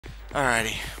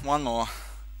Alrighty, one more.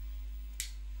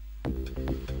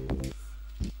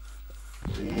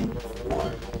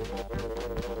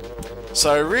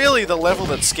 So really the level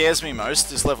that scares me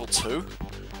most is level 2.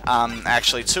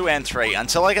 Actually 2 and 3.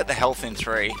 Until I get the health in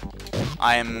 3,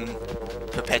 I am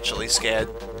perpetually scared.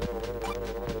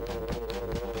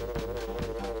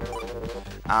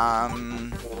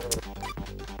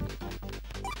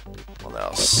 What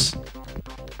else?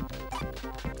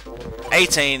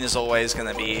 18 is always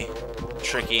going to be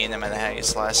tricky no matter how you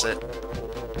slice it.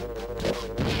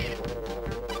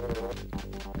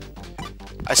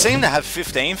 I seem to have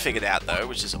 15 figured out though,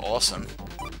 which is awesome.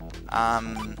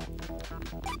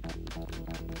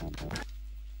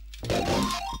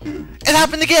 It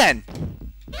happened again!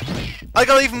 I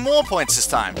got even more points this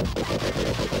time.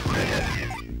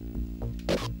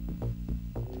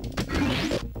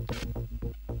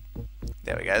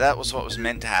 There we go, that was what was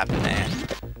meant to happen there.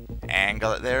 And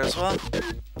got it there as well.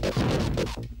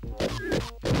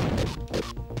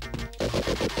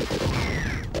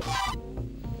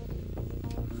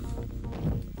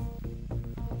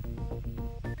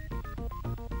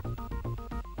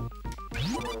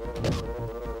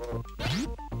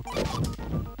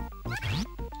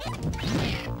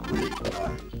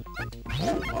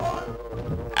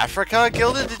 Africa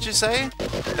Gilded, did you say?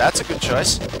 That's a good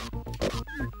choice.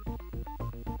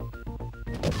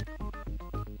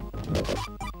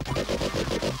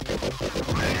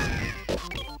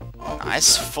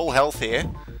 Nice, full health here.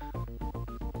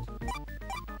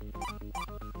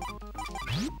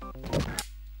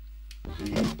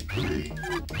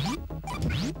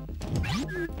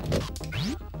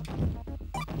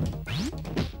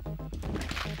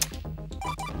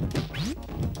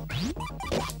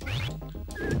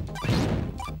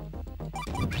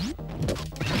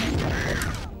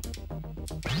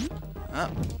 Oh.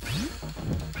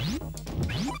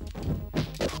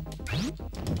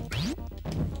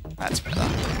 That's better.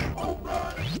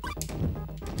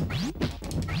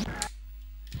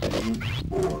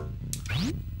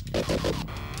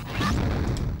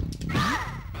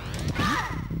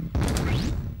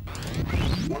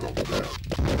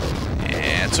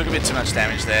 Yeah, it took a bit too much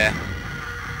damage there.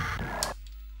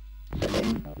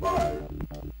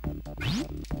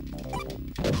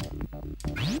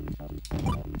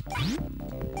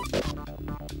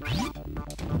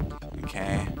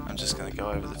 Okay, I'm just gonna go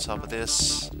over the top of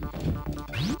this.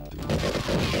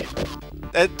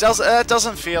 It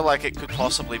doesn't feel like it could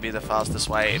possibly be the fastest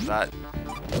way, but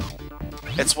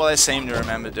it's what I seem to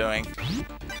remember doing.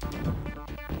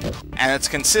 And it's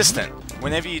consistent.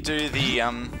 Whenever you do the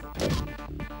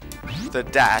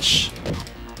dash,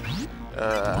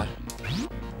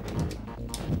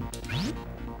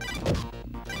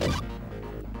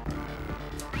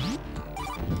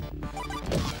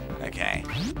 okay.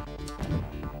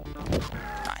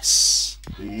 Nice.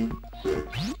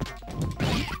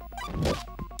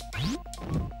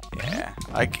 Yeah,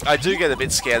 I do get a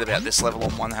bit scared about this level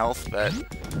on 1 health, but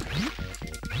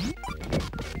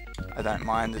I don't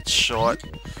mind, it's short.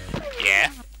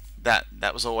 Yeah,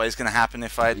 that was always going to happen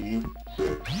if I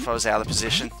was out of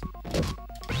position.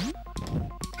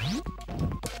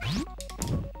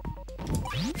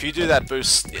 If you do that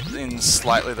boost in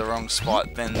slightly the wrong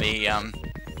spot, then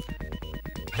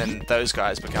then those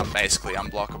guys become basically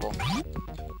unblockable.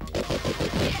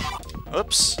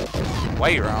 Oops,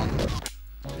 way wrong.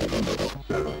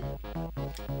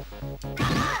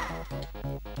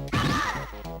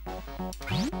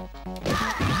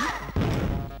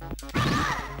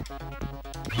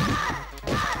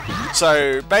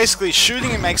 So basically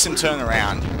shooting it makes him turn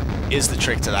around is the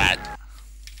trick to that.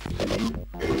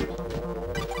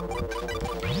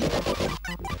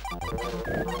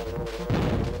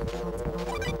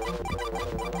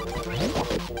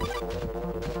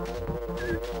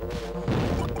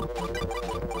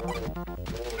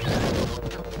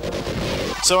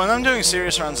 So when I'm doing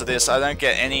serious runs of this, I don't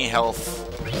get any health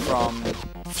from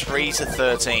 3 to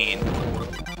 13.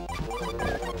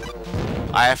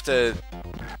 I have to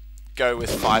go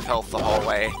with 5 health the whole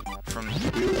way from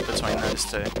between those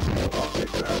two.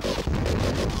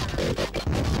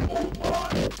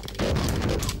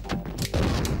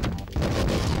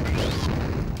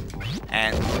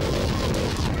 And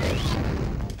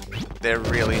they're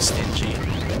really stingy,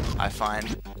 I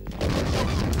find.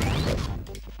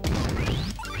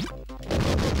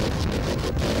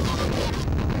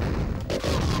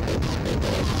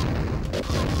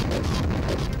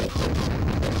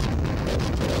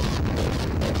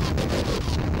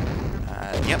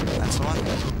 Yep, that's the one.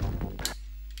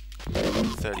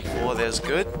 34, there's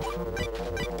good.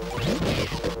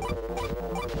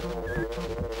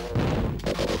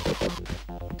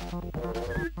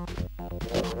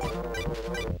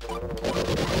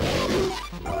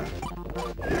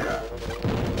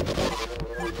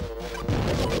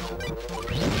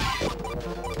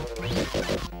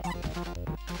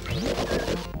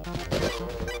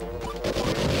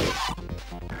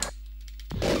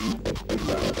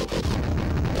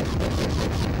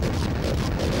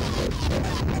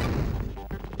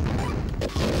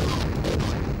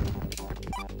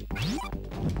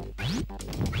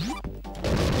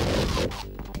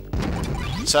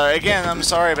 So again, I'm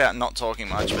sorry about not talking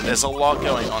much, but there's a lot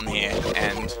going on here,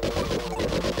 and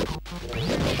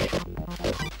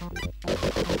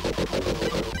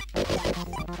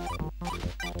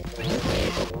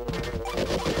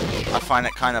I find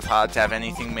it kind of hard to have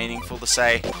anything meaningful to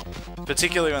say,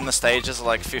 particularly when the stages are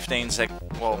like 15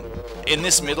 well, in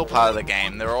this middle part of the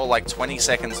game, they're all like 20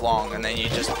 seconds long, and then you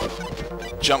just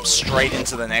jump straight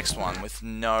into the next one with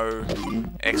no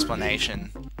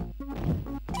explanation.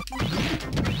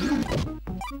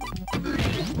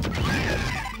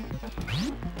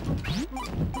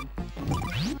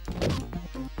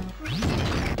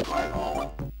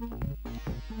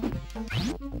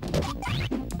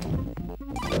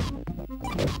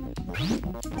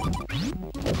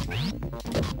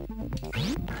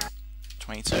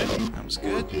 That was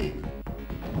good.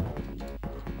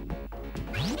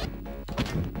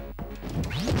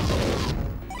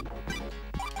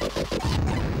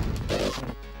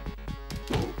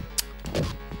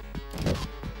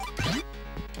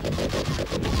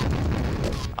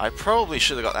 I probably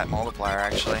should have got that multiplier,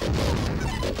 actually.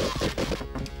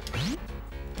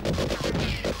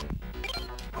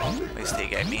 At least he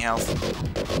gave me health.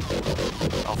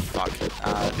 Oh, fuck.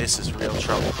 This is real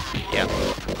trouble. Yep.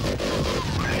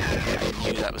 I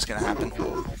knew that was going to happen.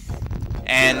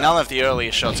 And none of the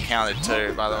earlier shots counted,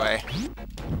 too, by the way.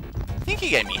 I think he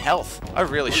gave me health. I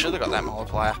really should have got that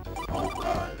multiplier.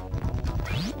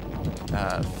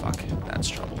 Fuck. That's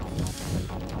trouble.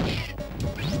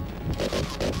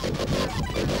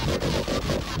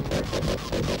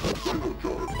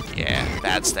 Yeah,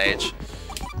 bad stage.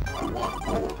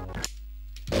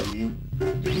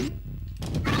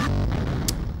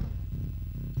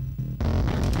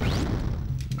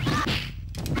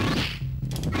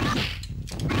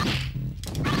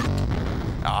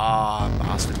 Ah,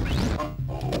 bastard.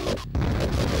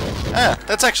 Ah,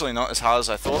 that's actually not as hard as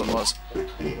I thought it was.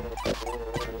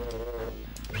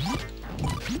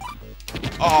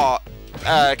 Oh,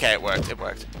 okay, it worked, it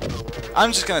worked.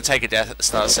 I'm just gonna take a death at the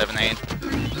start of 17.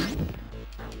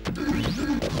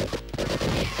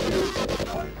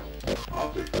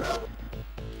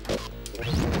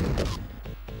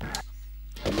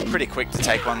 Pretty quick to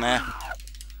take one there.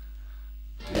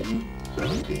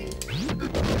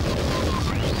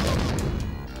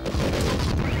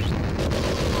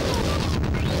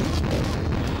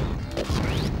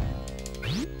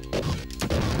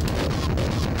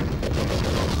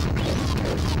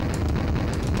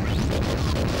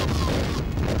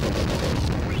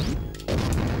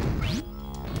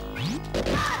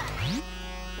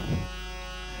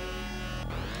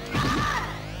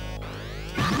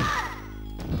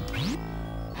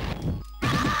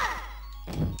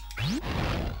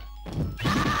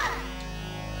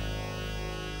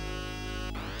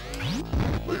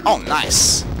 Oh,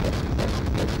 nice!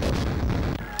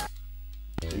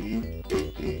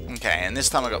 Okay, and this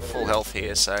time I got full health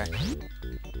here, so...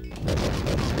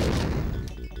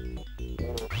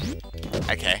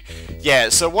 Okay. Yeah,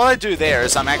 so what I do there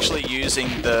is I'm actually using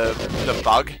the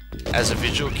bug as a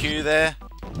visual cue there.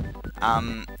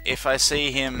 If I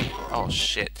see him... Oh,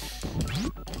 shit.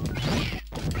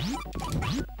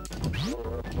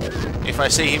 If I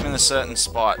see him in a certain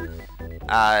spot,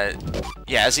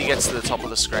 yeah, as he gets to the top of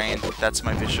the screen, that's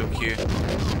my visual cue.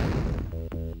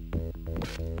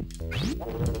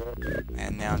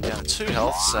 And now I'm down to 2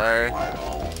 health, so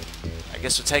I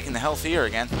guess we're taking the health here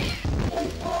again.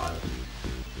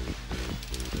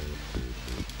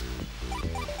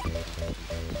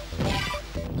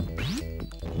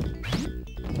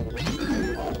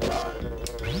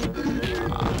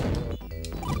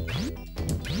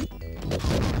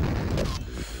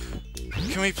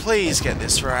 Can we please get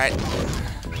this right?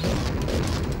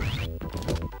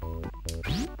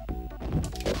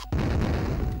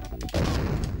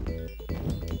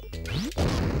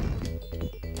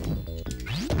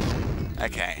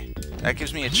 Okay, that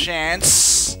gives me a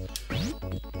chance.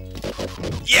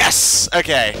 Yes!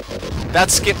 Okay, that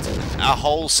skipped a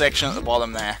whole section at the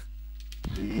bottom there.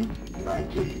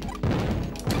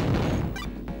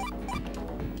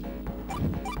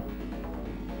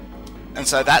 And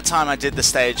so that time I did the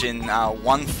stage in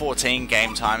 1:14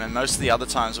 game time, and most of the other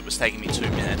times it was taking me 2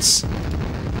 minutes.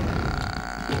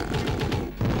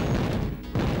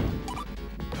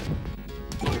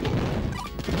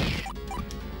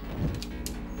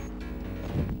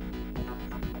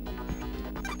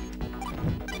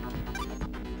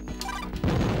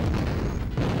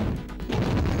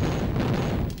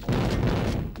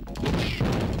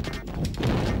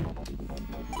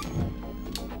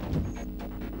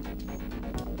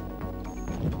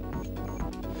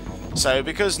 So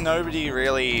because nobody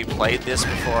really played this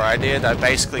before I did, I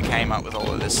basically came up with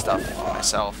all of this stuff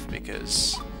myself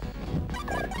because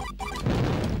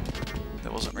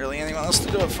there wasn't really anyone else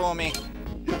to do it for me.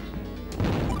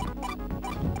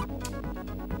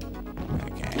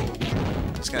 Okay.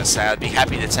 I was gonna say I'd be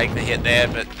happy to take the hit there,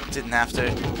 but didn't have to.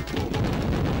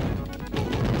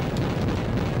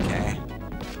 Okay.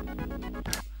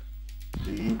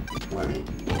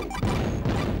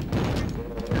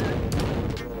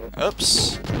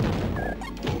 Oops.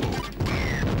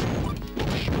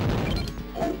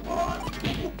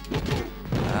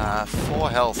 4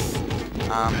 health.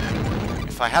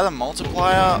 If I had a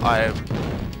multiplier, I'm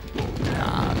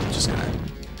just gonna...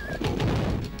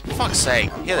 For fuck's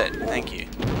sake, hit it. Thank you.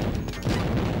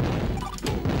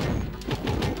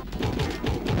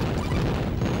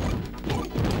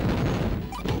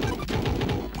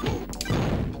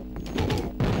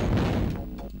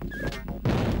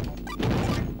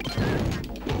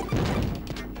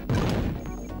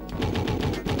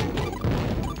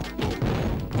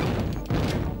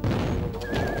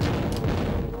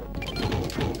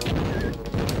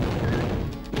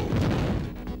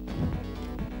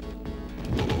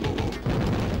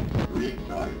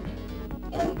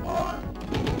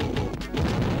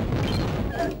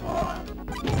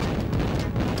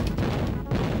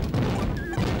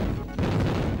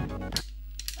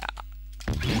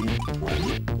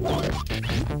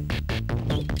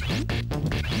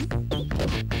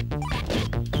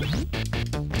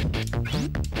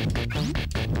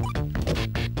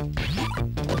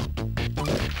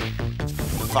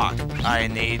 Fuck, I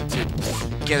need to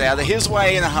get out of his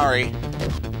way in a hurry.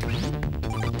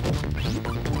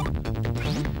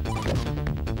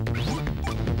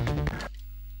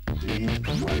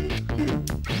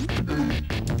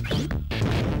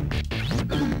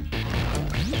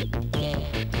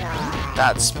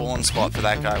 That spawn spot for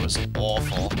that guy was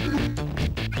awful.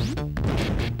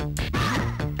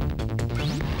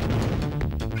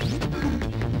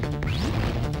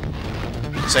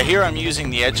 So here I'm using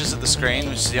the edges of the screen,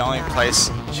 which is the only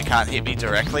place she can't hit me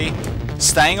directly.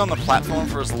 Staying on the platform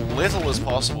for as little as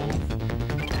possible.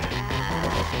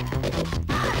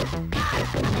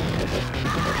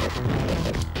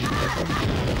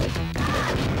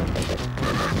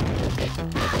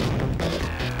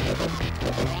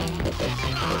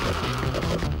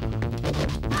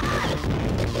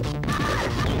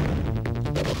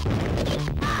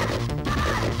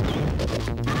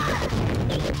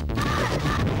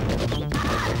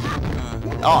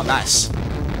 Oh, nice.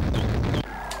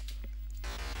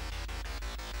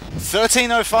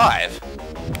 1305.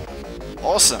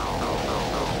 Awesome.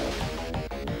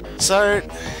 So,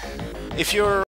 if you're